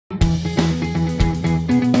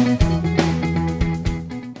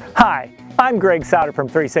I'm Gregg Sauder from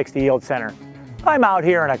 360 Yield Center. I'm out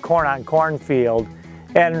here in a corn-on-corn field,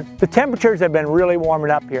 and the temperatures have been really warming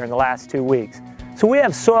up here in the last 2 weeks. So we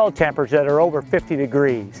have soil temperatures that are over 50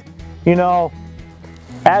 degrees. You know,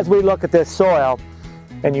 as we look at this soil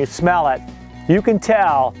and you smell it, you can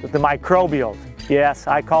tell that the microbials, yes,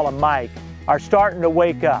 I call them mic, are starting to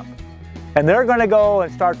wake up. And they're going to go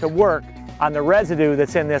and start to work on the residue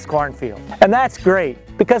that's in this cornfield. And that's great,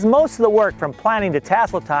 because most of the work from planting to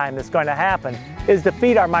tassel time that's going to happen is to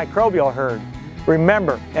feed our microbial herd.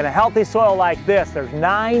 Remember, in a healthy soil like this, there's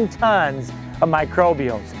 9 tons of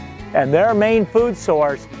microbials, and their main food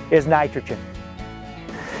source is nitrogen.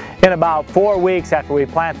 In about 4 weeks after we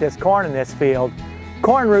plant this corn in this field,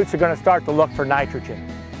 corn roots are going to start to look for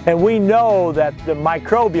nitrogen. And we know that the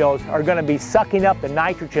microbials are going to be sucking up the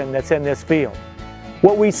nitrogen that's in this field.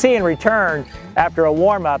 What we see in return after a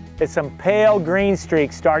warm-up is some pale green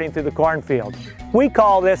streaks starting through the cornfield. We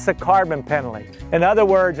call this a carbon penalty. In other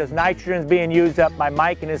words, as nitrogen is being used up by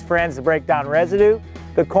Mike and his friends to break down residue,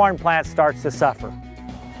 the corn plant starts to suffer.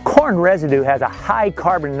 Corn residue has a high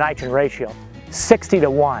carbon to nitrogen ratio,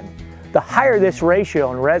 60:1. The higher this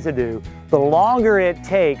ratio in residue, the longer it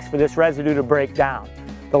takes for this residue to break down.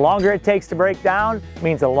 The longer it takes to break down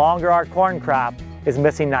means the longer our corn crop is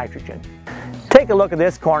missing nitrogen. Take a look at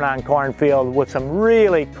this corn-on-corn field with some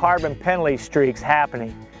really carbon penalty streaks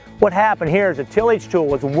happening. What happened here is the tillage tool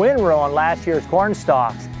was windrowing last year's corn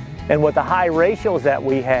stalks, and with the high ratios that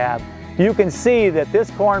we have, you can see that this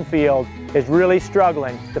cornfield is really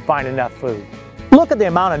struggling to find enough food. Look at the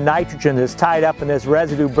amount of nitrogen that's tied up in this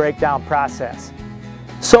residue breakdown process.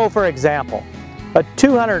 So for example, a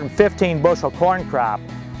 215 bushel corn crop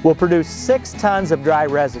will produce 6 tons of dry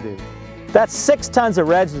residue. That's 6 tons of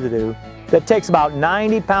residue that takes about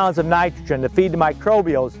 90 pounds of nitrogen to feed the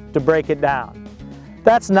microbials to break it down.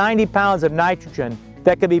 That's 90 pounds of nitrogen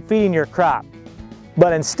that could be feeding your crop,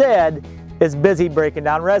 but instead is busy breaking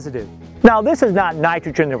down residue. Now this is not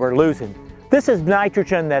nitrogen that we're losing. This is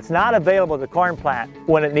nitrogen that's not available to the corn plant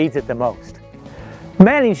when it needs it the most.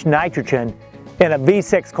 Managed nitrogen in a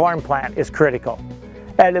V6 corn plant is critical.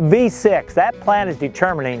 At a V6, that plant is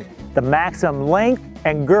determining the maximum length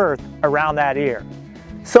and girth around that ear.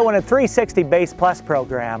 So in a 360 Base Plus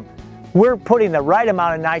program, we're putting the right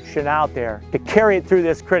amount of nitrogen out there to carry it through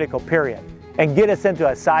this critical period and get us into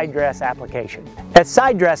a side dress application. At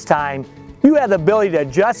side dress time, you have the ability to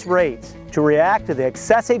adjust rates to react to the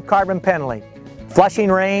excessive carbon penalty,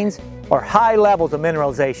 flushing rains, or high levels of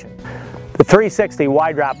mineralization. The 360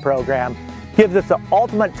 Y-Drop program gives us the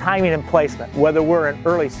ultimate timing and placement, whether we're in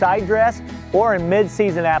early side dress or in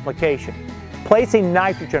mid-season application. Placing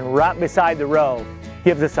nitrogen right beside the row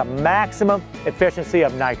gives us a maximum efficiency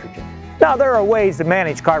of nitrogen. Now there are ways to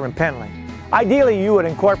manage carbon penalty. Ideally you would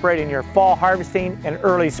incorporate in your fall harvesting and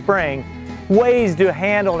early spring ways to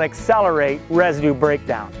handle and accelerate residue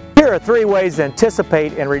breakdown. Here are 3 ways to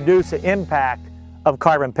anticipate and reduce the impact of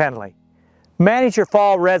carbon penalty. Manage your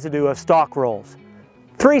fall residue of stalk rolls.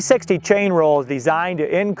 360 chain roll is designed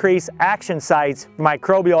to increase action sites for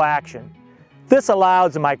microbial action. This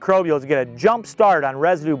allows the microbials to get a jump start on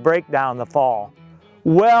residue breakdown in the fall,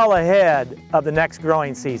 well ahead of the next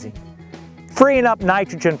growing season, freeing up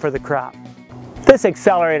nitrogen for the crop. This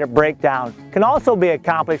accelerated breakdown can also be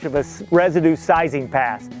accomplished with a residue sizing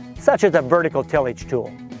pass, such as a vertical tillage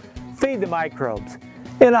tool. Feed the microbes.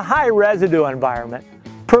 In a high residue environment,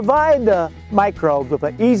 provide the microbes with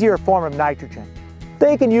an easier form of nitrogen.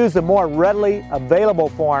 They can use the more readily available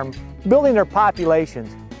form, building their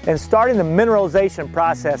populations and starting the mineralization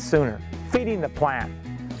process sooner. Feeding the plant.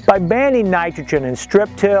 By banding nitrogen in strip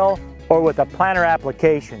till or with a planter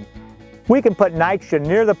application, we can put nitrogen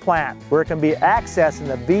near the plant where it can be accessed in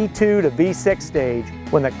the V2 to V6 stage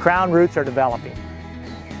when the crown roots are developing.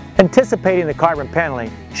 Anticipating the carbon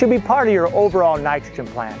penalty should be part of your overall nitrogen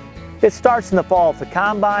plan. It starts in the fall with the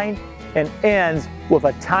combine and ends with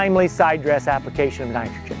a timely side dress application of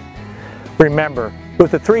nitrogen. Remember,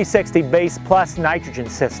 with the 360 Base Plus nitrogen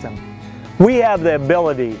system, we have the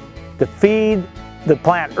ability to feed the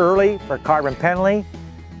plant early for carbon penalty,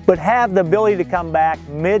 but have the ability to come back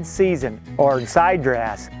mid-season or in side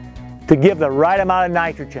dress to give the right amount of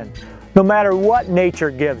nitrogen, no matter what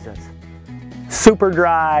nature gives us. Super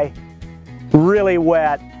dry, really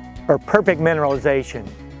wet, or perfect mineralization.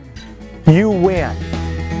 You win.